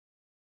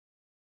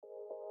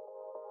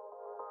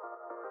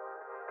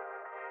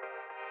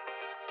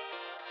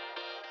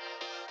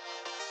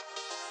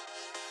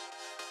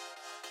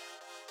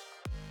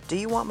Do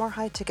you want more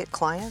high-ticket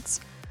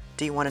clients?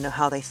 Do you want to know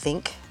how they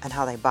think and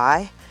how they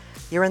buy?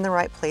 You're in the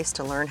right place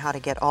to learn how to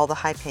get all the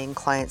high-paying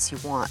clients you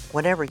want,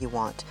 whenever you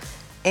want,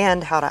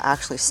 and how to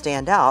actually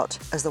stand out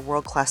as the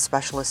world-class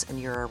specialist in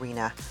your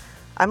arena.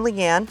 I'm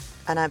Leanne,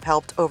 and I've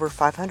helped over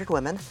 500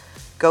 women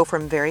go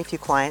from very few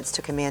clients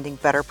to commanding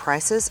better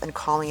prices and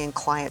calling in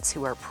clients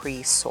who are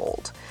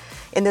pre-sold.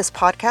 In this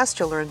podcast,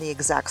 you'll learn the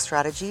exact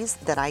strategies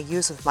that I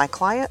use with my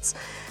clients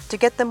to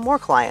get them more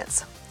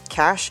clients,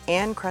 cash,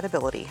 and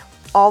credibility.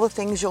 All the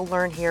things you'll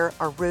learn here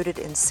are rooted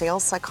in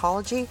sales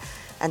psychology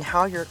and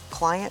how your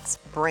client's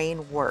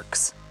brain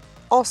works.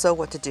 Also,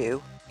 what to do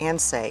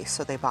and say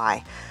so they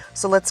buy.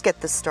 So let's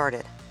get this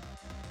started.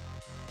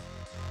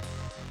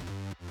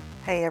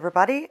 Hey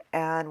everybody,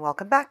 and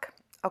welcome back.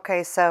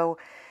 Okay, so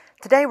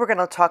today we're going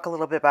to talk a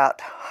little bit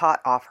about hot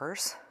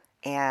offers,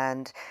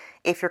 and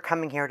if you're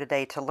coming here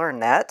today to learn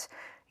that,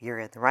 you're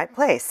in the right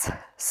place.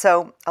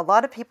 So a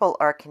lot of people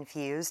are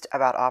confused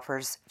about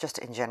offers just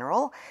in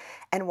general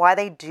and why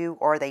they do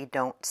or they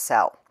don't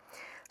sell.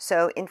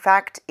 So in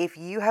fact, if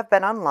you have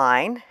been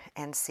online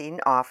and seen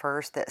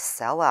offers that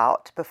sell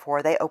out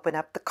before they open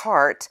up the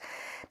cart,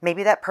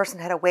 maybe that person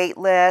had a wait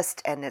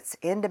list and it's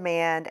in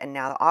demand and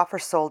now the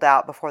offer's sold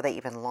out before they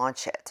even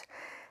launch it.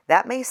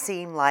 That may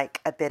seem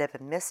like a bit of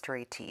a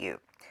mystery to you.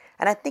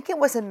 And I think it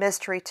was a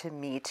mystery to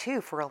me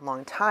too for a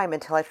long time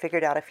until I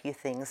figured out a few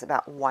things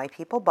about why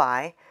people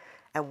buy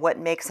and what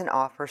makes an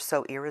offer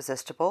so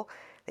irresistible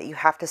that you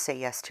have to say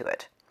yes to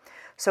it.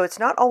 So it's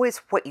not always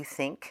what you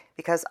think,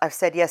 because I've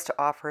said yes to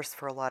offers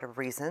for a lot of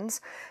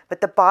reasons,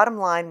 but the bottom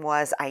line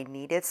was I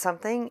needed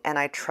something and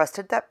I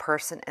trusted that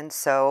person, and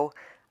so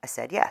I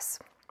said yes.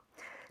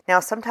 Now,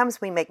 sometimes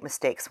we make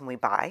mistakes when we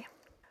buy,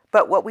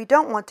 but what we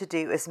don't want to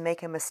do is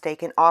make a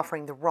mistake in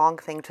offering the wrong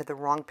thing to the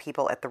wrong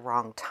people at the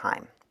wrong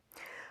time.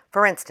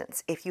 For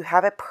instance, if you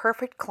have a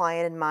perfect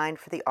client in mind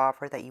for the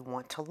offer that you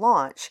want to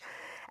launch,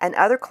 and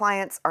other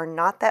clients are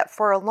not that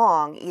far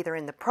along, either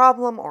in the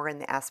problem or in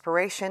the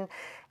aspiration,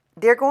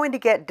 they're going to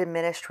get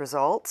diminished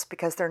results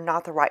because they're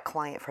not the right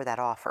client for that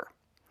offer.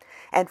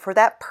 And for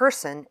that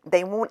person,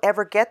 they won't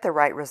ever get the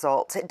right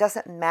results. It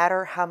doesn't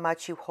matter how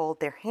much you hold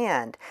their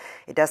hand.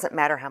 It doesn't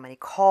matter how many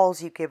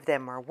calls you give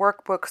them or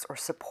workbooks or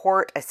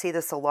support. I see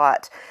this a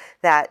lot,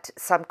 that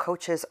some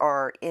coaches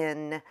are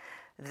in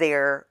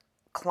their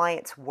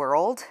client's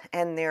world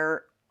and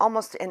they're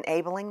almost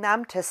enabling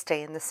them to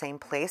stay in the same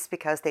place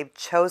because they've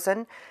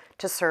chosen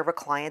to serve a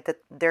client that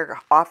their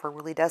offer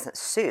really doesn't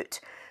suit.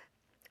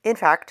 In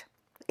fact,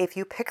 if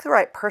you pick the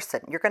right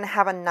person, you're going to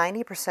have a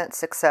 90%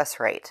 success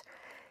rate.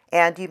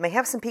 And you may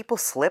have some people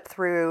slip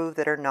through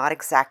that are not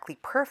exactly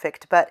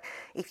perfect, but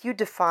if you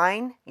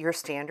define your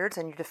standards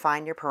and you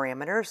define your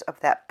parameters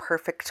of that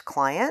perfect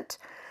client,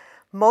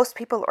 most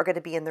people are going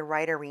to be in the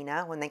right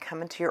arena when they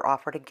come into your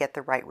offer to get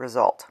the right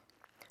result.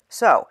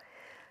 So,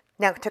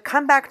 now to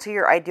come back to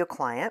your ideal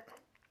client,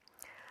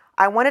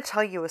 I want to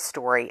tell you a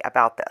story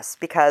about this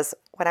because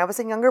when I was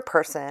a younger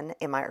person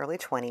in my early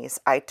 20s,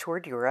 I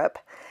toured Europe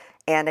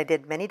and I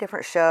did many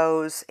different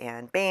shows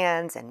and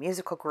bands and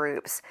musical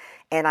groups.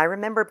 And I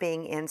remember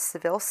being in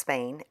Seville,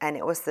 Spain, and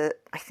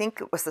I think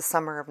it was the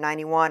summer of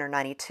 91 or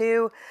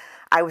 92.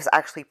 I was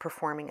actually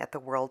performing at the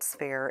World's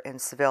Fair in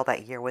Seville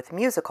that year with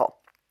musical.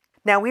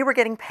 Now, we were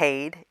getting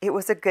paid, it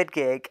was a good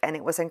gig, and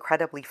it was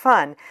incredibly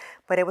fun,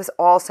 but it was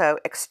also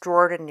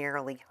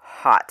extraordinarily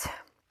hot.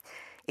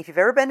 If you've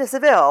ever been to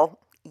Seville,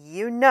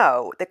 you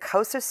know the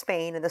coast of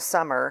Spain in the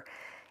summer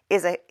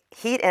is a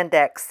heat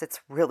index that's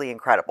really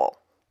incredible.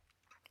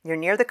 You're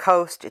near the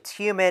coast, it's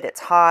humid,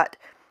 it's hot,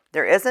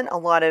 there isn't a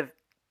lot of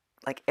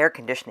air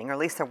conditioning, or at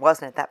least there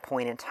wasn't at that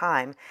point in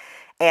time,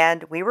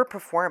 and we were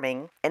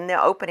performing in the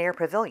open air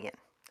pavilion.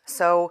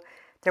 So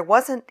there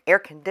wasn't air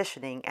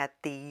conditioning at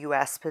the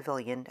U.S.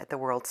 pavilion at the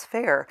World's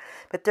Fair,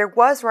 but there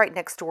was right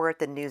next door at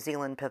the New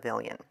Zealand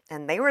pavilion.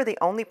 And they were the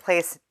only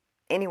place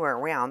anywhere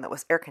around that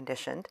was air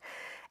conditioned.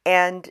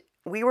 And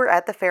we were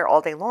at the fair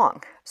all day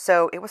long.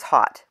 So it was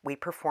hot. We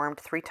performed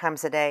 3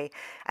 times a day,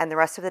 and the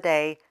rest of the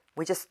day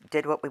we just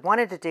did what we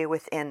wanted to do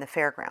within the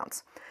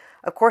fairgrounds.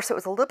 Of course, it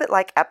was a little bit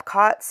like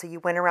Epcot, so you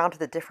went around to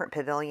the different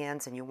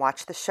pavilions and you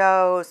watched the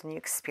shows and you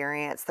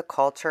experienced the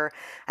culture.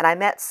 And I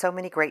met so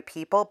many great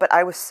people, but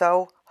I was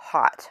so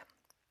hot.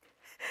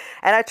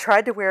 And I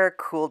tried to wear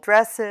cool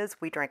dresses.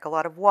 We drank a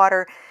lot of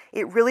water.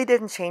 It really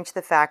didn't change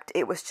the fact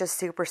it was just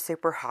super,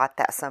 super hot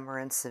that summer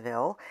in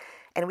Seville.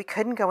 And we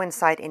couldn't go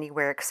inside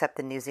anywhere except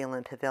the New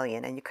Zealand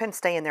pavilion. And you couldn't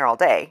stay in there all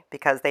day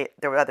because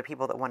there were other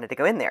people that wanted to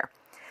go in there.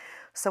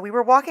 So we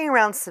were walking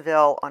around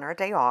Seville on our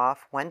day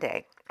off one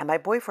day, and my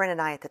boyfriend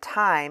and I at the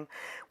time,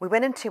 we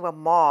went into a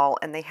mall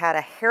and they had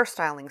a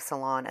hairstyling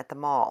salon at the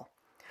mall.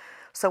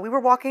 So we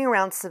were walking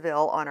around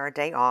Seville on our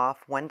day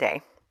off one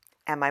day,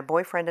 and my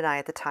boyfriend and I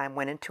at the time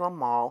went into a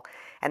mall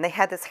and they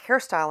had this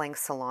hairstyling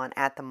salon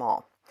at the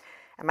mall.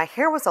 And my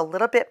hair was a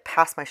little bit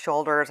past my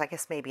shoulders, I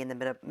guess maybe in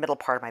the middle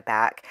part of my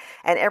back.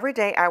 And every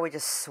day I would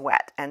just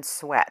sweat and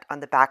sweat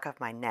on the back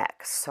of my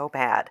neck so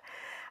bad.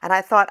 And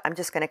I thought, I'm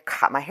just going to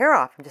cut my hair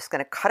off. I'm just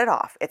going to cut it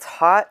off. It's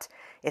hot.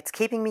 It's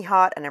keeping me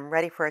hot and I'm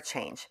ready for a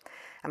change.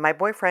 And my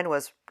boyfriend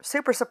was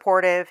super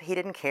supportive. He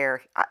didn't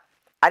care.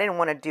 I didn't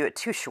want to do it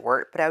too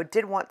short, but I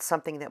did want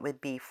something that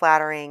would be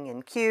flattering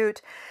and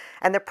cute.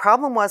 And the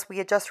problem was we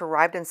had just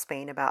arrived in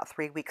Spain about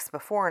 3 weeks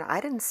before, and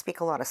I didn't speak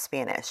a lot of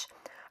Spanish.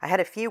 I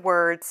had a few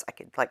words. I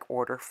could like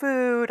order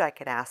food. I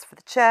could ask for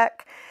the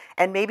check.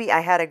 And maybe I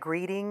had a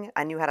greeting.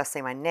 I knew how to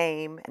say my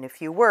name and a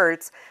few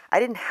words. I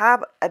didn't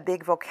have a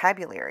big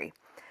vocabulary.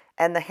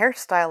 And the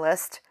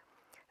hairstylist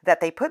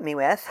that they put me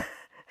with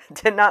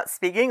did not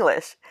speak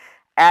English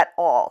at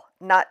all.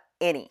 Not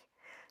any.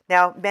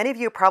 Now, many of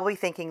you are probably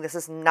thinking this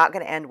is not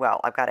going to end well.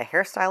 I've got a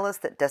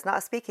hairstylist that does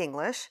not speak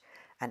English,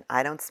 and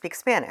I don't speak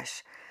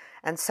Spanish.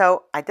 And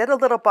so I did a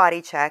little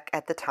body check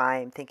at the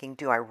time, thinking,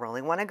 do I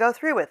really want to go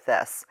through with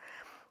this?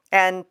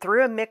 And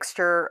through a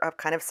mixture of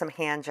kind of some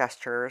hand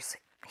gestures,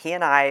 he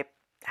and I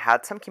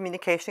had some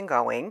communication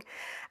going,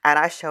 and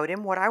I showed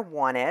him what I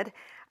wanted,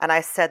 and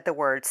I said the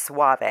word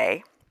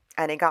suave,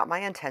 and he got my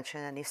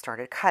attention, and he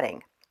started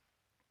cutting.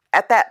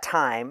 At that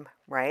time,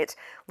 right,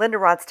 Linda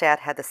Ronstadt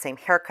had the same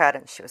haircut,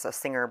 and she was a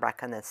singer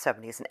back in the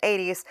 70s and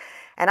 80s,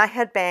 and I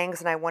had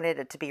bangs, and I wanted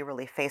it to be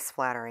really face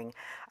flattering.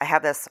 I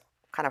have this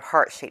kind of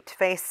heart-shaped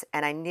face,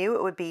 and I knew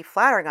it would be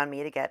flattering on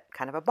me to get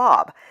kind of a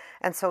bob.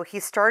 And so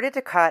he started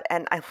to cut,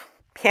 and I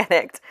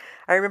panicked.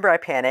 I remember I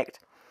panicked,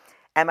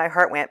 and my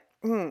heart went,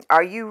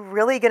 are you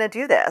really going to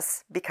do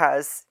this?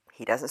 Because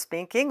he doesn't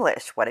speak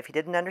English. What if he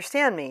didn't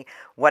understand me?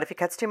 What if he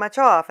cuts too much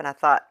off? And I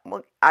thought,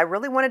 well, I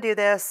really want to do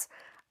this.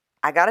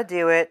 I got to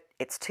do it.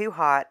 It's too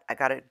hot. I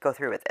got to go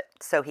through with it.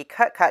 So he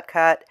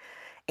cut.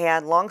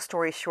 And long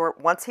story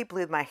short, once he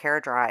blew my hair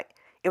dry,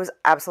 it was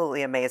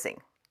absolutely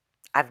amazing.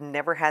 I've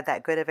never had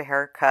that good of a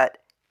haircut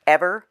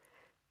ever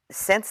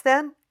since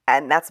then.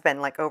 And that's been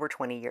like over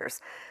 20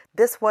 years.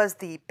 This was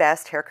the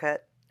best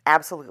haircut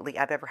absolutely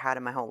I've ever had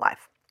in my whole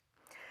life.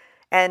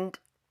 And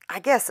I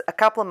guess a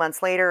couple of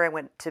months later, I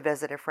went to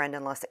visit a friend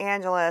in Los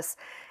Angeles,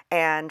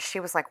 and she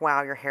was like,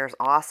 wow, your hair's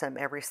awesome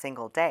every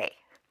single day.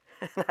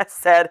 And I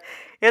said,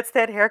 it's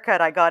that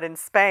haircut I got in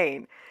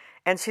Spain.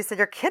 And she said,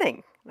 you're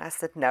kidding. And I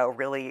said, no,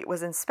 really, it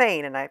was in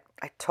Spain. And I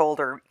told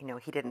her,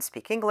 he didn't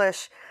speak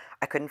English.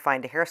 I couldn't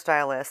find a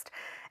hairstylist.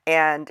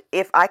 And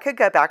if I could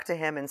go back to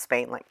him in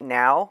Spain, like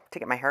now, to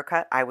get my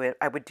haircut, I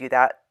would do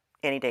that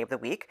any day of the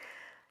week.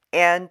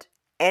 And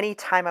any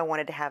time I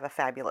wanted to have a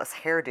fabulous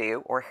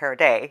hairdo or hair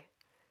day,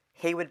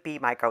 he would be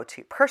my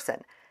go-to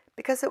person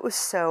because it was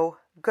so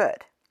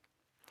good.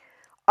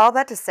 All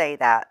that to say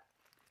that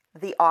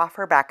the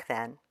offer back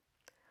then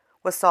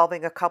was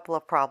solving a couple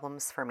of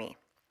problems for me.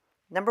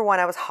 Number one,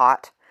 I was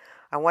hot.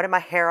 I wanted my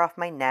hair off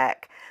my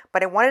neck,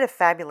 but I wanted a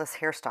fabulous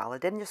hairstyle. I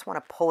didn't just want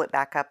to pull it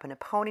back up in a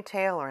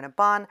ponytail or in a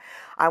bun.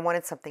 I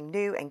wanted something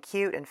new and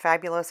cute and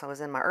fabulous. I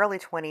was in my early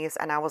 20s,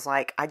 and I was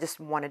like, I just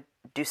want to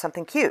do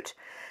something cute.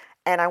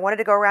 And I wanted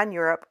to go around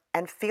Europe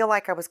and feel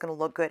like I was going to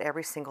look good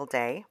every single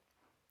day.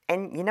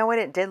 And you know what?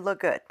 It did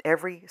look good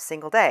every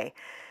single day.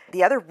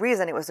 The other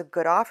reason it was a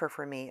good offer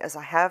for me is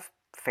I have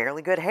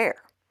fairly good hair.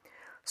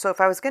 So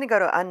if I was going to go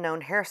to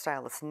unknown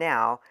hairstylists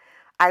now,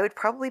 I would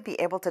probably be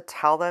able to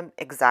tell them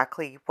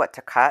exactly what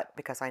to cut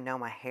because I know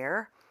my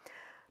hair.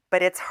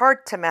 But it's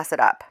hard to mess it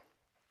up.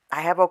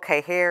 I have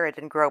okay hair. I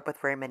didn't grow up with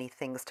very many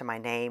things to my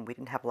name. We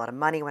didn't have a lot of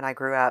money when I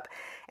grew up.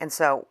 And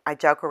so I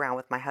joke around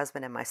with my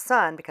husband and my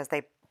son, because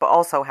they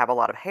also have a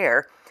lot of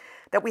hair,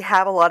 that we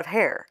have a lot of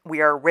hair.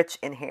 We are rich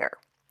in hair.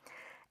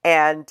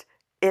 And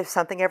if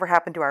something ever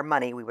happened to our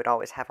money, we would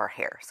always have our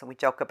hair. So we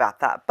joke about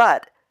that.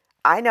 But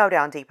I know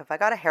down deep, if I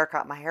got a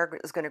haircut, my hair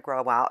is going to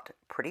grow out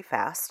pretty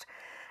fast.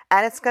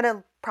 And it's going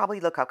to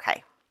probably look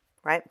okay,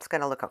 right? It's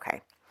going to look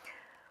okay.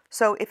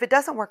 So if it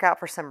doesn't work out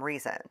for some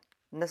reason,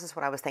 and this is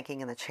what I was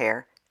thinking in the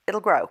chair, it'll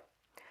grow.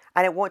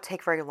 And it won't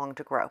take very long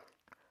to grow.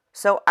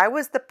 So I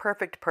was the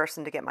perfect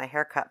person to get my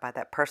hair cut by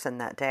that person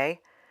that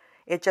day.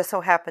 It just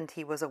so happened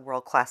he was a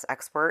world-class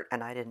expert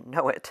and I didn't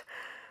know it.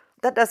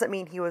 That doesn't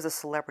mean he was a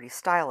celebrity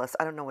stylist.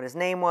 I don't know what his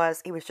name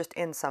was. He was just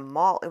in some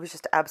mall. It was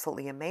just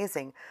absolutely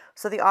amazing.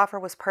 So the offer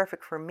was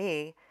perfect for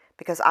me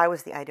because I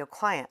was the ideal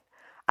client.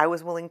 I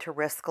was willing to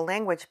risk a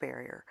language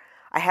barrier.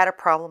 I had a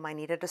problem I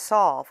needed to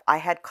solve. I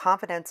had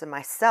confidence in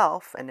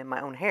myself and in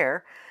my own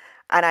hair.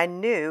 And I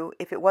knew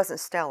if it wasn't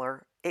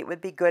stellar, it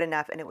would be good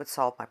enough and it would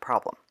solve my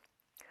problem.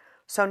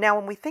 So now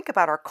when we think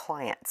about our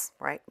clients,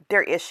 right,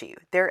 their issue,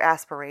 their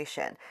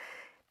aspiration,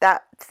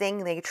 that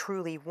thing they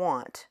truly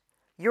want,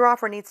 your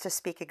offer needs to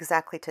speak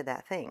exactly to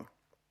that thing.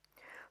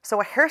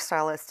 So a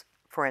hairstylist,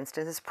 for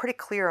instance, is pretty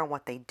clear on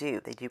what they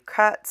do. They do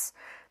cuts,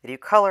 they do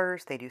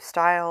colors, they do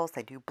styles,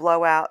 they do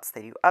blowouts,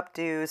 they do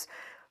updos,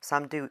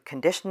 some do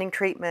conditioning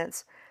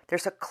treatments.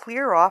 There's a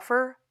clear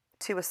offer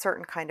to a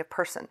certain kind of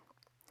person.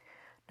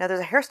 Now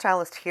there's a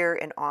hairstylist here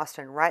in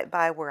Austin, right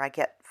by where I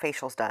get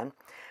facials done.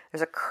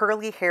 There's a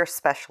curly hair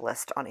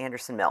specialist on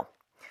Anderson Mill.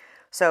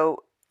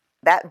 So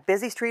that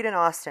busy street in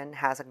Austin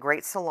has a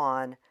great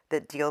salon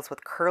that deals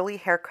with curly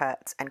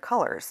haircuts and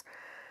colors.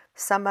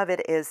 Some of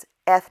it is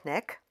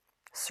ethnic,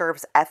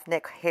 serves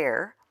ethnic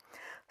hair.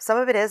 Some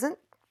of it isn't.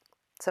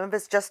 Some of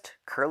it's just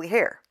curly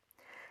hair.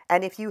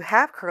 And if you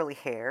have curly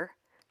hair,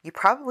 you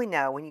probably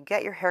know when you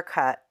get your hair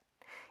cut,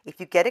 if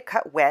you get it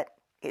cut wet,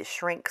 it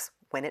shrinks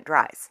when it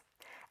dries.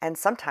 And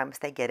sometimes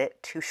they get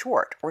it too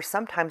short, or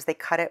sometimes they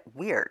cut it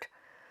weird.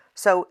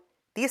 So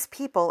these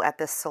people at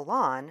this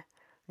salon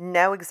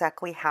know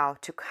exactly how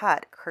to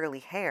cut curly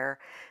hair.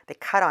 They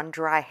cut on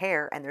dry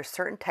hair, and there's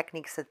certain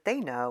techniques that they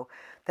know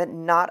that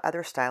not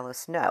other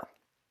stylists know.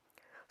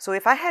 So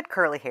if I had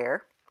curly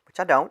hair, which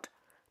I don't,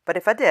 but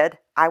if I did,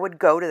 I would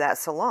go to that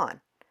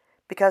salon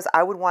because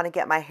I would want to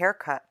get my hair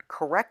cut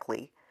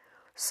correctly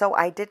so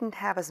I didn't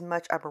have as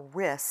much of a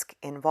risk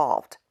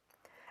involved.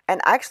 And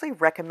I actually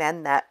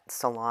recommend that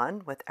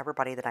salon with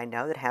everybody that I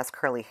know that has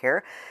curly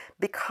hair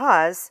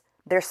because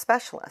they're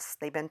specialists.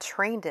 They've been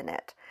trained in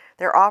it.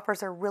 Their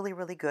offers are really,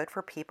 really good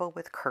for people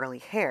with curly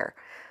hair.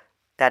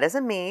 That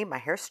isn't me. My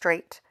hair's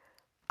straight.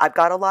 I've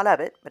got a lot of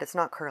it, but it's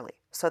not curly.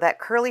 So that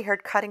curly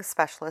haired cutting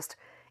specialist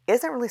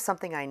isn't really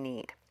something I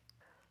need.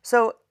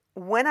 So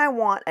when I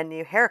want a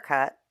new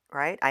haircut,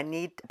 right, I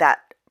need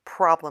that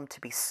problem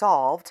to be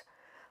solved.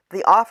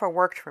 The offer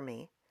worked for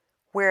me,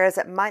 whereas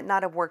it might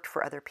not have worked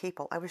for other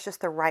people. I was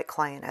just the right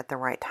client at the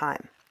right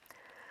time.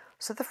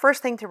 So the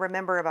first thing to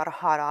remember about a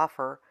hot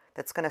offer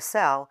that's going to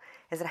sell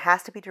is it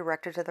has to be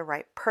directed to the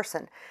right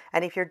person.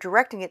 And if you're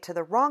directing it to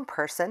the wrong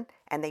person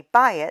and they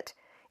buy it,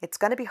 it's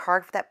going to be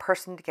hard for that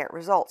person to get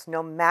results,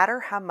 no matter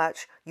how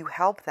much you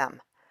help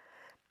them.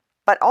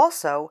 But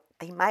also,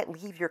 they might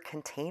leave your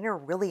container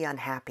really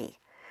unhappy.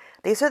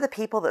 These are the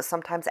people that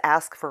sometimes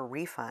ask for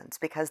refunds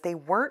because they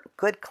weren't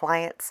good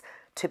clients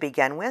to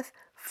begin with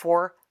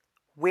for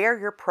where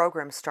your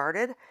program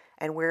started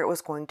and where it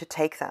was going to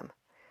take them.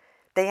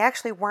 They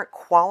actually weren't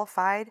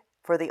qualified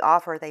for the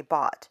offer they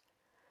bought.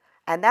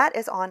 And that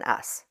is on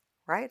us,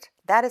 right?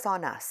 That is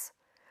on us.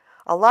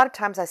 A lot of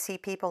times I see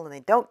people and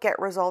they don't get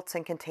results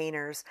in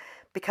containers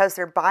because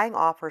they're buying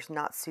offers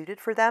not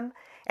suited for them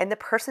and the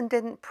person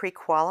didn't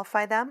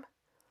pre-qualify them,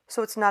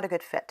 so it's not a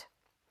good fit.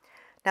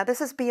 Now,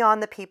 this is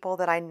beyond the people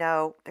that I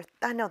know.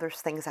 I know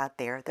there's things out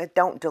there that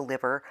don't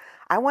deliver.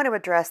 I want to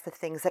address the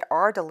things that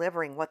are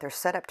delivering what they're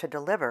set up to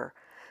deliver,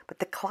 but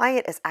the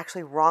client is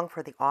actually wrong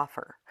for the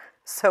offer.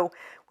 So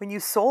when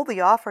you sold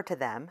the offer to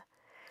them,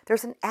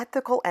 there's an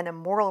ethical and a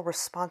moral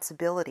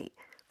responsibility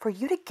for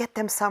you to get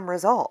them some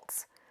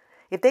results.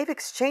 If they've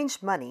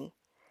exchanged money,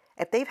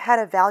 if they've had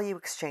a value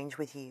exchange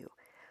with you,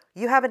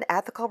 you have an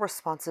ethical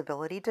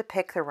responsibility to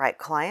pick the right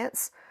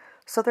clients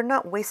so they're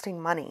not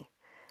wasting money.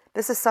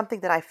 This is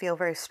something that I feel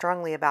very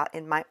strongly about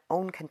in my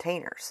own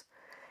containers.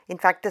 In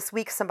fact, this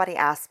week somebody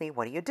asked me,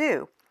 "What do you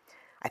do?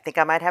 I think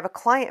I might have a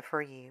client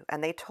for you."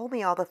 And they told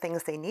me all the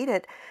things they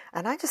needed.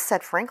 And I just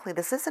said, frankly,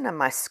 this isn't in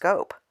my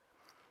scope.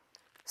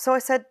 So I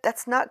said,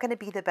 that's not going to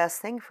be the best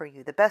thing for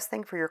you. The best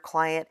thing for your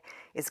client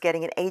is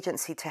getting an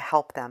agency to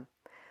help them.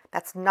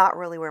 That's not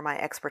really where my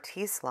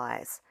expertise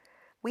lies.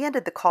 We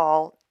ended the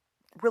call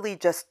really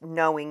just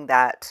knowing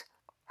that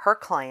her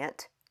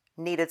client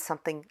needed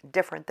something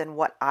different than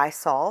what I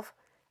solve.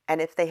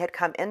 And if they had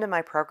come into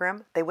my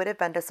program, they would have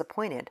been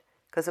disappointed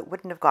because it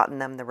wouldn't have gotten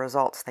them the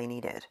results they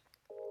needed.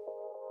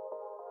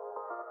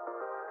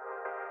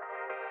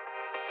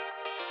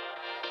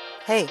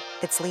 Hey,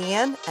 it's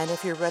Leanne, and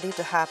if you're ready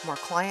to have more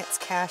clients,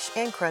 cash,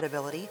 and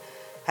credibility,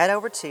 head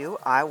over to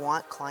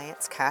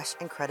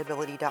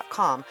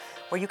iwantclientscashandcredibility.com,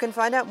 where you can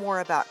find out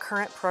more about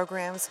current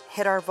programs,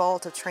 hit our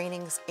vault of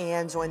trainings,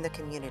 and join the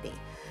community.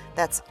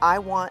 That's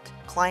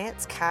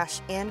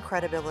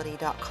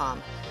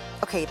iwantclientscashandcredibility.com.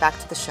 Okay, back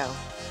to the show.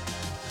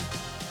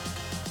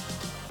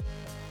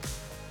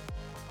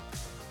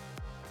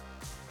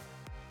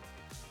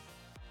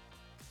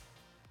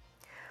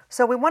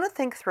 So we want to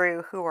think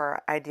through who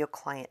our ideal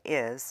client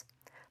is,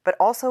 but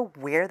also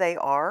where they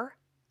are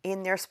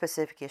in their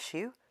specific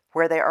issue,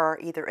 where they are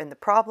either in the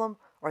problem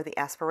or the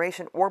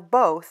aspiration or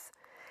both,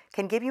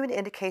 can give you an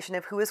indication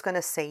of who is going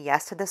to say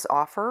yes to this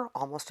offer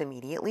almost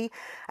immediately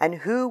and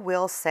who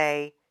will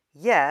say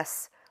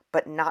yes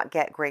but not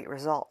get great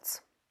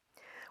results.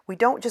 We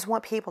don't just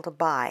want people to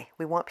buy,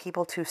 we want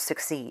people to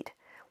succeed.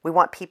 We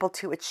want people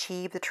to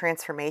achieve the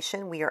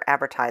transformation we are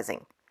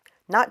advertising,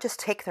 not just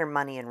take their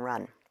money and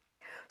run.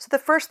 So the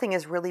first thing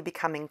is really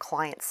becoming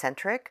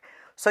client-centric,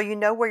 so you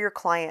know where your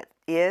client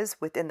is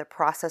within the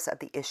process of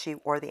the issue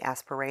or the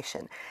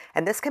aspiration.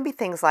 And this can be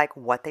things like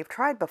what they've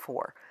tried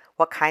before,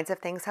 what kinds of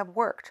things have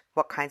worked,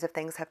 what kinds of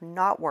things have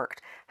not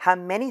worked, how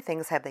many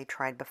things have they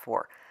tried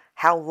before,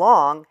 how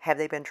long have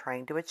they been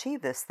trying to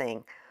achieve this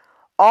thing.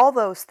 All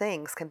those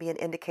things can be an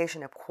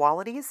indication of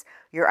qualities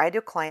your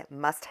ideal client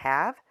must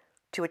have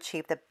to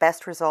achieve the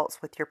best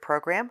results with your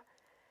program.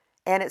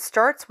 And it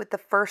starts with the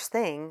first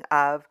thing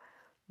of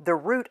the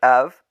root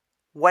of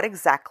what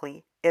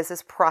exactly is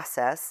this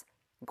process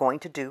going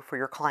to do for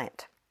your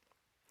client.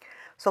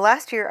 So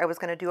last year I was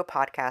going to do a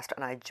podcast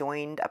and I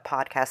joined a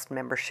podcast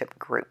membership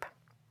group.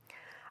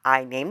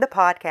 I named the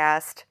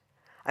podcast,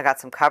 I got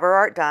some cover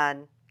art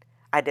done,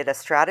 I did a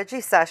strategy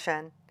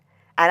session,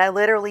 and I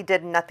literally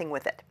did nothing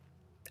with it.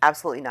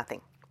 Absolutely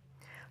nothing.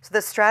 So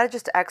the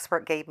strategist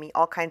expert gave me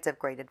all kinds of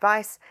great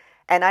advice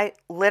and I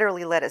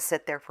literally let it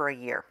sit there for a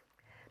year.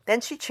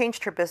 Then she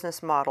changed her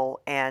business model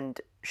and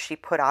she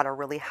put out a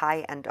really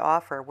high-end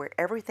offer where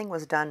everything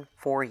was done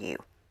for you.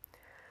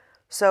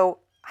 So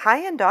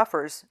high-end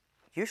offers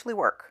usually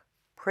work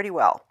pretty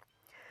well.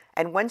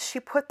 And when she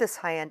put this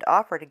high-end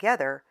offer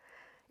together,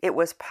 it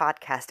was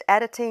podcast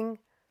editing,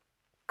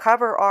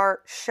 cover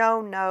art,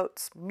 show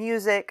notes,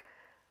 music,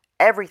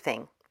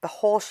 everything, the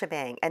whole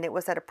shebang. And it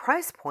was at a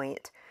price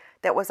point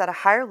that was at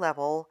a higher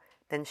level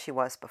than she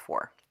was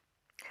before.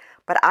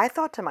 But I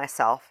thought to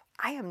myself,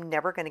 I am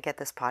never going to get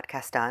this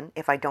podcast done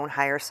if I don't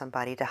hire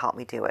somebody to help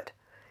me do it.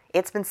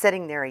 It's been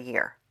sitting there a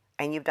year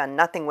and you've done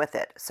nothing with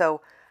it.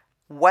 So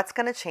what's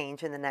going to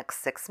change in the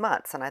next 6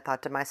 months? And I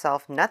thought to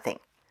myself, nothing.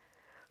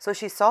 So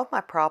she solved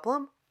my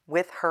problem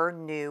with her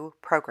new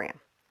program.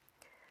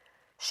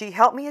 She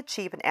helped me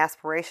achieve an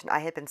aspiration I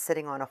had been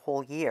sitting on a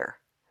whole year.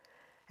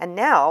 And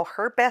now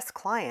her best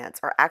clients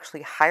are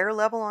actually higher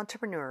level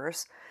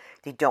entrepreneurs.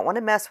 They don't want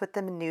to mess with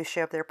the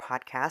minutiae of their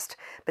podcast,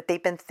 but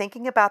they've been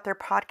thinking about their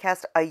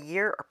podcast a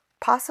year or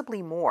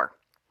possibly more.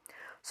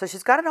 So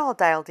she's got it all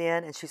dialed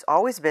in and she's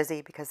always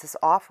busy because this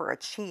offer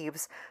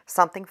achieves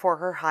something for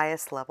her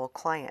highest level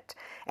client.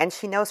 And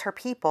she knows her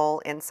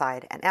people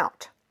inside and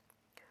out.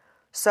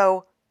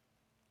 So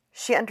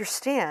she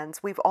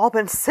understands we've all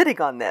been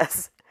sitting on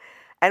this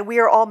and we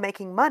are all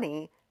making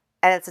money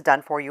and it's a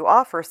done for you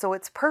offer. So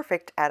it's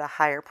perfect at a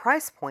higher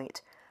price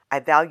point. I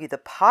value the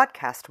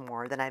podcast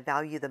more than I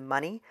value the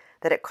money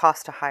that it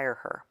costs to hire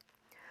her.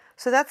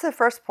 So that's the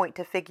first point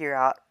to figure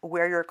out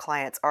where your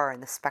clients are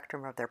in the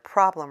spectrum of their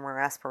problem or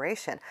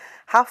aspiration.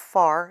 How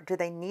far do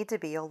they need to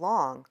be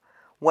along?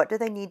 What do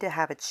they need to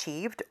have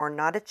achieved or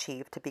not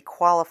achieved to be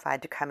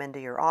qualified to come into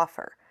your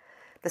offer?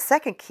 The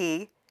second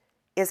key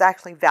is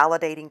actually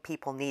validating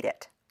people need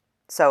it.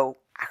 So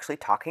actually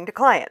talking to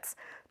clients,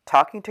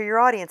 talking to your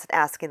audience and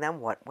asking them,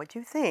 what would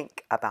you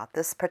think about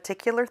this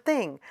particular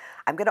thing?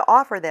 I'm going to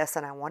offer this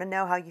and I want to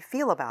know how you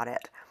feel about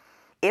it.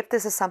 If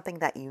this is something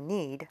that you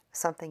need,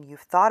 something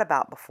you've thought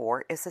about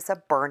before, is this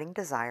a burning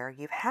desire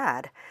you've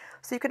had?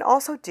 So you can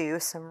also do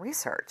some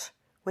research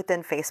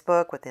within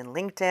Facebook, within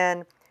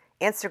LinkedIn,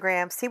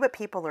 Instagram, see what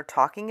people are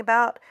talking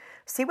about,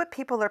 see what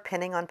people are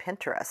pinning on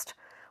Pinterest.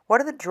 What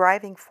are the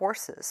driving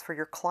forces for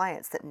your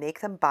clients that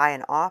make them buy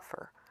an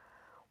offer?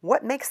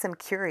 What makes them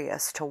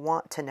curious to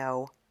want to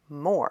know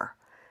more?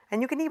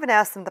 And you can even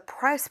ask them the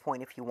price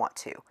point if you want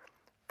to.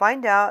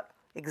 Find out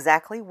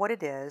exactly what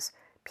it is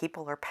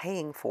people are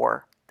paying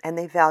for and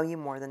they value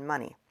more than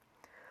money.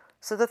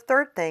 So the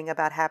third thing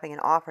about having an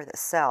offer that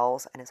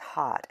sells and is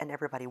hot and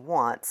everybody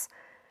wants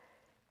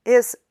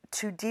is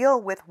to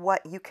deal with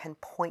what you can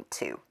point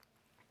to.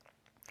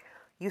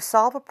 You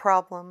solve a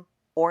problem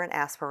or an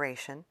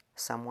aspiration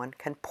someone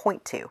can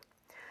point to.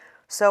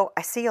 So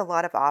I see a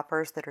lot of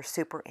offers that are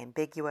super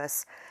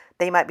ambiguous.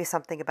 They might be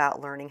something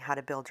about learning how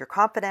to build your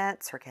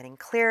confidence or getting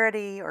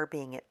clarity or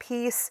being at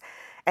peace.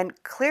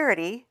 And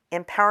clarity,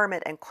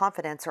 empowerment, and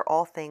confidence are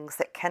all things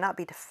that cannot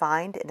be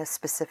defined in a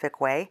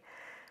specific way,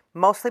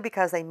 mostly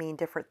because they mean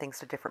different things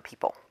to different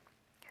people.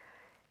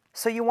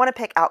 So you want to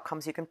pick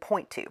outcomes you can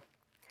point to.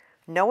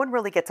 No one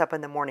really gets up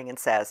in the morning and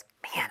says,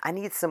 man, I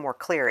need some more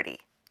clarity.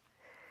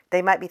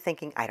 They might be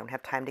thinking, I don't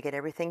have time to get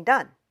everything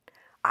done.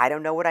 I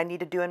don't know what I need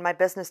to do in my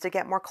business to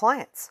get more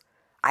clients.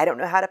 I don't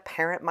know how to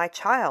parent my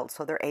child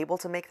so they're able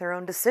to make their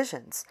own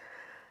decisions.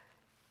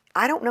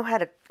 I don't know how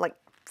to,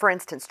 for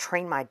instance,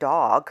 train my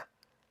dog.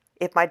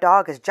 If my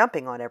dog is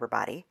jumping on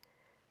everybody,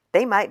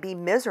 they might be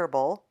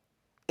miserable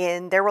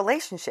in their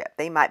relationship.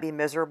 They might be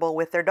miserable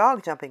with their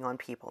dog jumping on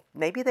people.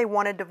 Maybe they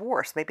want a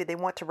divorce. Maybe they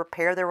want to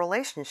repair their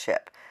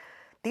relationship.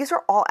 These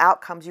are all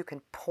outcomes you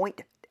can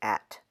point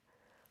at.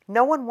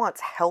 No one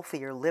wants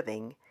healthier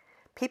living.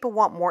 People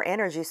want more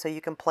energy so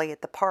you can play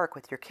at the park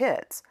with your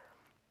kids.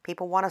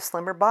 People want a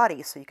slimmer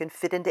body so you can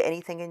fit into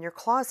anything in your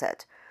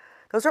closet.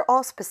 Those are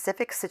all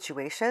specific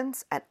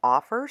situations and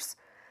offers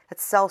that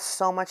sell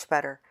so much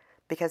better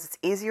because it's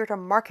easier to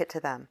market to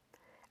them.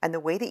 And the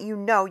way that you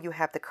know you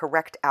have the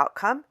correct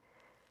outcome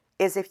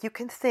is if you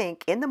can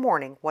think in the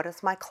morning, what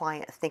is my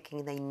client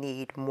thinking they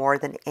need more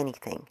than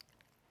anything?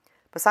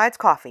 Besides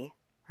coffee,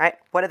 right?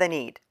 What do they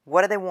need?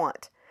 What do they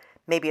want?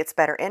 Maybe it's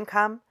better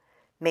income.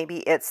 Maybe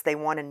it's they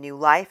want a new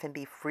life and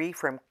be free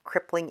from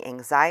crippling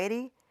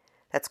anxiety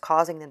that's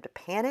causing them to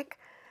panic.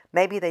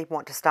 Maybe they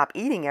want to stop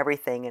eating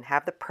everything and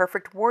have the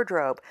perfect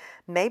wardrobe.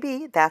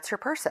 Maybe that's your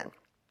person.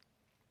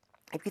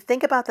 If you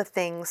think about the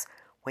things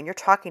when you're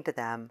talking to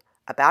them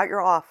about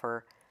your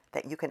offer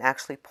that you can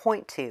actually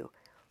point to,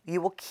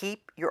 you will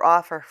keep your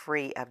offer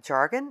free of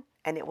jargon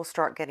and it will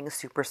start getting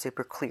super,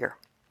 super clear.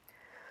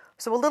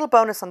 So a little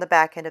bonus on the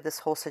back end of this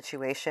whole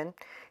situation.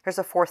 Here's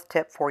a fourth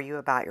tip for you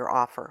about your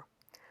offer.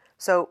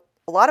 So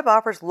a lot of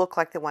offers look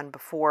like the one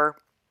before.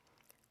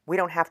 We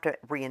don't have to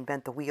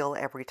reinvent the wheel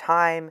every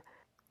time.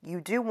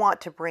 You do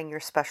want to bring your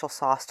special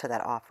sauce to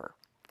that offer.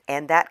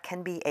 And that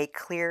can be a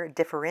clear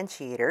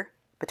differentiator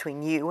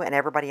between you and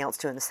everybody else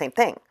doing the same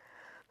thing.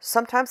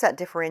 Sometimes that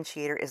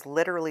differentiator is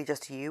literally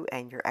just you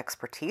and your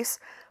expertise.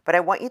 But I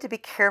want you to be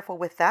careful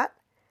with that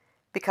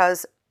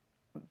because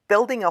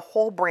building a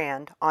whole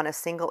brand on a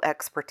single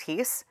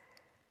expertise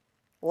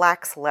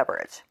lacks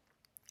leverage,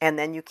 and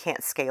then you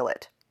can't scale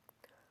it.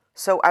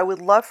 So I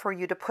would love for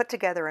you to put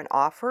together an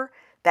offer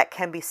that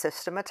can be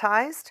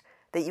systematized,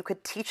 that you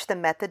could teach the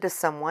method to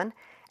someone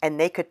and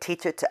they could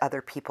teach it to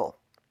other people.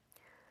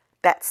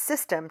 That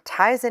system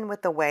ties in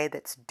with the way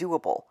that's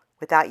doable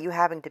without you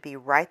having to be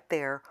right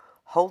there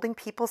holding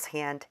people's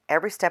hand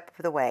every step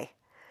of the way.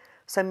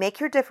 So make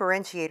your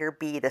differentiator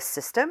be the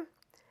system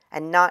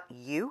and not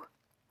you,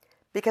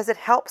 because it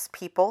helps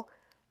people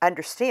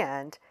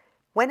understand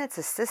when it's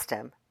a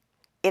system,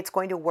 it's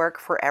going to work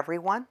for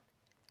everyone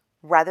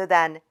rather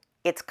than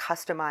it's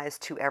customized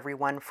to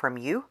everyone from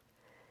you.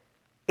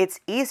 It's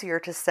easier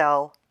to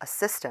sell a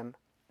system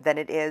than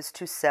it is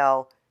to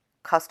sell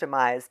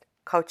customized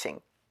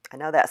coaching. I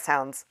know that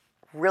sounds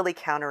really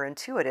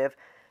counterintuitive,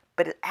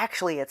 but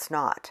it's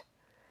not.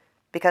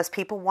 Because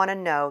people want to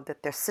know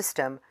that their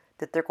system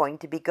that they're going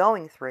to be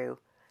going through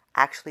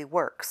actually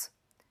works.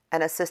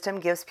 And a system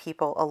gives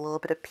people a little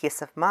bit of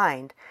peace of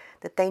mind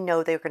that they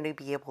know they're going to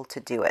be able to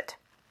do it.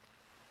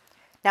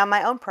 Now, in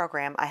my own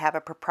program, I have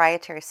a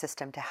proprietary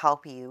system to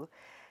help you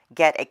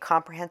get a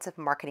comprehensive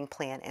marketing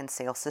plan and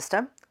sales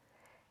system,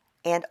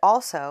 and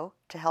also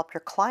to help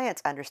your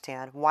clients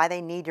understand why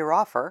they need your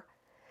offer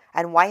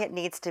and why it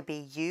needs to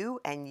be you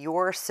and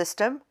your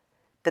system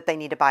that they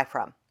need to buy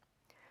from.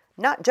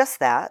 Not just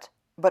that,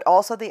 but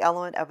also the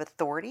element of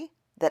authority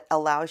that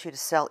allows you to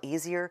sell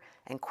easier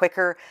and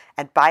quicker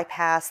and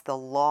bypass the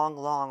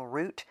long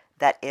route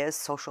that is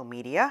social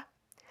media.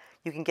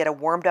 You can get a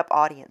warmed up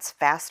audience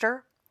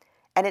faster,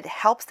 and it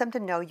helps them to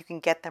know you can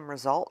get them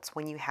results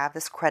when you have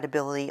this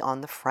credibility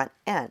on the front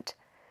end.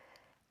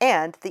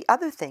 And the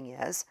other thing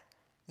is,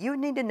 you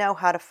need to know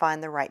how to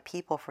find the right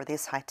people for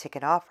these high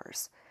ticket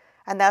offers.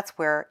 And that's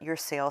where your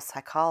sales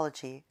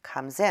psychology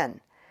comes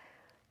in.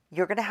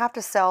 You're going to have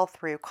to sell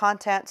through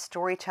content,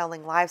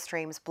 storytelling, live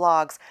streams,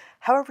 blogs,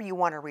 however you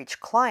want to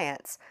reach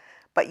clients,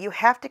 but you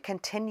have to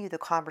continue the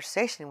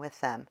conversation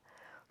with them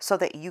so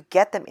that you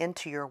get them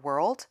into your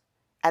world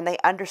and they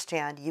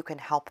understand you can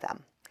help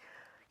them.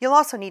 You'll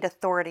also need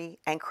authority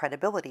and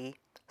credibility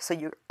so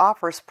your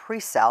offers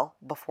pre-sell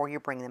before you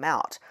bring them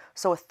out.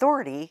 So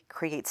authority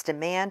creates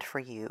demand for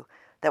you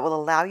that will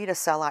allow you to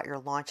sell out your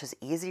launches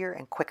easier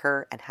and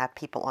quicker and have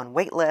people on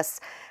wait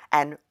lists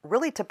and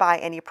really to buy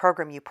any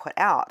program you put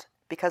out.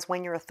 Because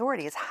when your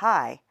authority is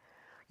high,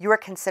 you are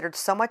considered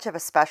so much of a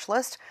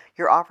specialist,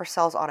 your offer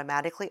sells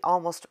automatically,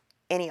 almost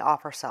any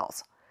offer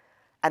sells.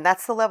 And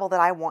that's the level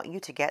that I want you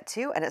to get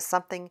to. And it's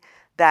something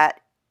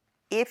that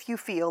if you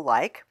feel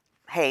like,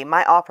 hey,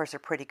 my offers are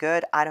pretty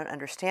good, I don't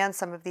understand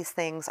some of these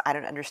things, I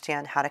don't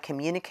understand how to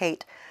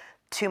communicate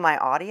to my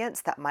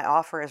audience that my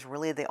offer is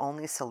really the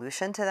only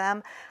solution to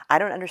them. I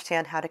don't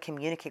understand how to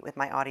communicate with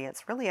my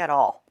audience really at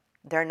all.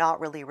 They're not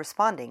really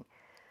responding.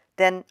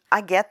 Then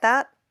I get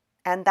that,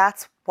 and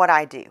that's what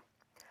I do.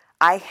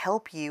 I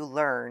help you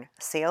learn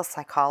sales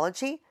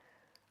psychology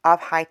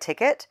of high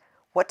ticket,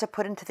 what to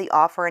put into the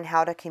offer and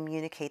how to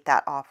communicate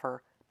that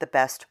offer the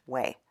best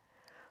way.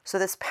 So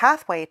this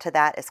pathway to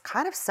that is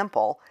kind of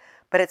simple,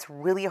 but it's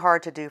really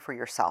hard to do for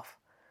yourself.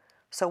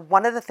 So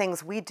one of the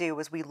things we do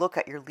is we look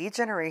at your lead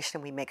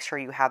generation. We make sure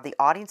you have the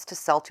audience to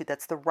sell to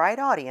that's the right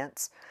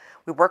audience.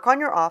 We work on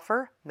your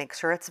offer, make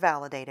sure it's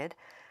validated,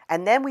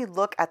 and then we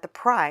look at the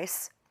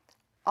price.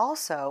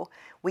 Also,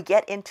 we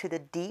get into the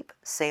deep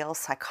sales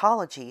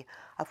psychology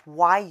of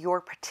why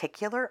your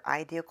particular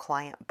ideal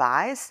client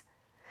buys,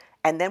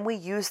 and then we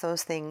use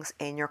those things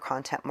in your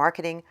content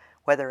marketing,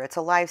 whether it's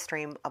a live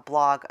stream, a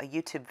blog, a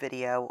YouTube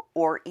video,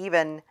 or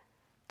even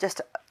just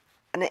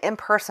an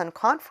in-person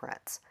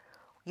conference.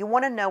 You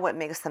want to know what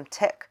makes them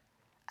tick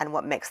and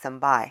what makes them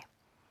buy.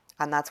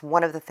 And that's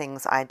one of the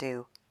things I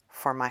do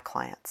for my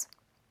clients.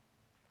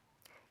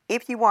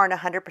 If you aren't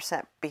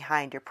 100%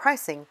 behind your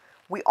pricing,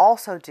 we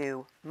also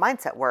do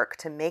mindset work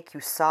to make you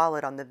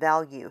solid on the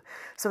value.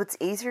 So it's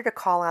easier to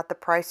call out the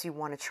price you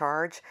want to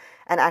charge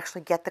and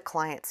actually get the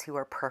clients who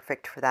are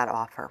perfect for that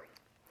offer.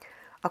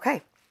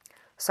 Okay,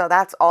 so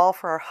that's all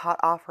for our hot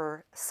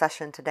offer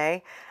session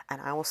today, and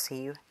I will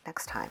see you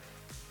next time.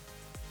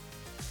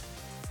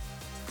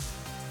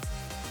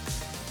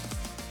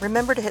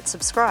 Remember to hit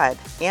subscribe,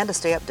 and to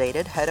stay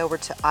updated, head over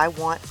to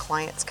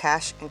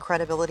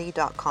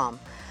iwantclientscashandcredibility.com.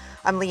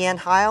 I'm Leanne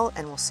Heil,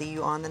 and we'll see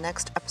you on the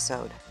next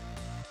episode.